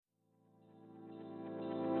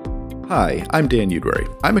Hi, I'm Dan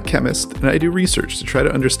Udwary. I'm a chemist, and I do research to try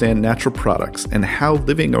to understand natural products and how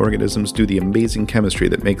living organisms do the amazing chemistry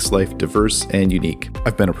that makes life diverse and unique.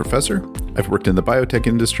 I've been a professor, I've worked in the biotech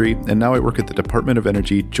industry, and now I work at the Department of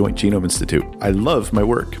Energy Joint Genome Institute. I love my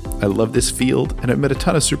work. I love this field, and I've met a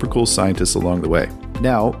ton of super cool scientists along the way.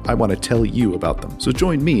 Now, I want to tell you about them. So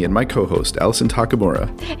join me and my co-host, Allison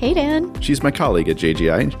Takamura. Hey, Dan. She's my colleague at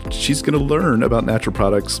JGI, and she's going to learn about natural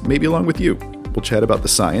products, maybe along with you. We'll chat about the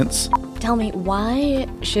science. Tell me, why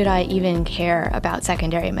should I even care about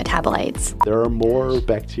secondary metabolites? There are more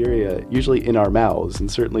bacteria, usually in our mouths and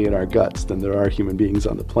certainly in our guts, than there are human beings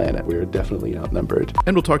on the planet. We are definitely outnumbered.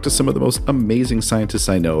 And we'll talk to some of the most amazing scientists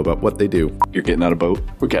I know about what they do. You're getting on a boat?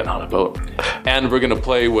 We're getting on a boat. And we're going to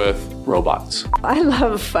play with robots. I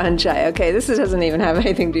love fungi. Okay, this doesn't even have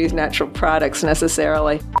anything to do with natural products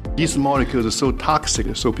necessarily. These molecules are so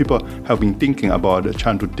toxic, so people have been thinking about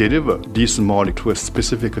trying to deliver these molecules to a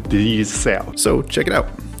specific disease cell. So check it out.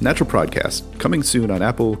 Natural Prodcast, coming soon on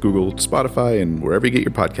Apple, Google, Spotify, and wherever you get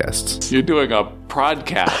your podcasts. You're doing a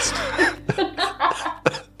podcast.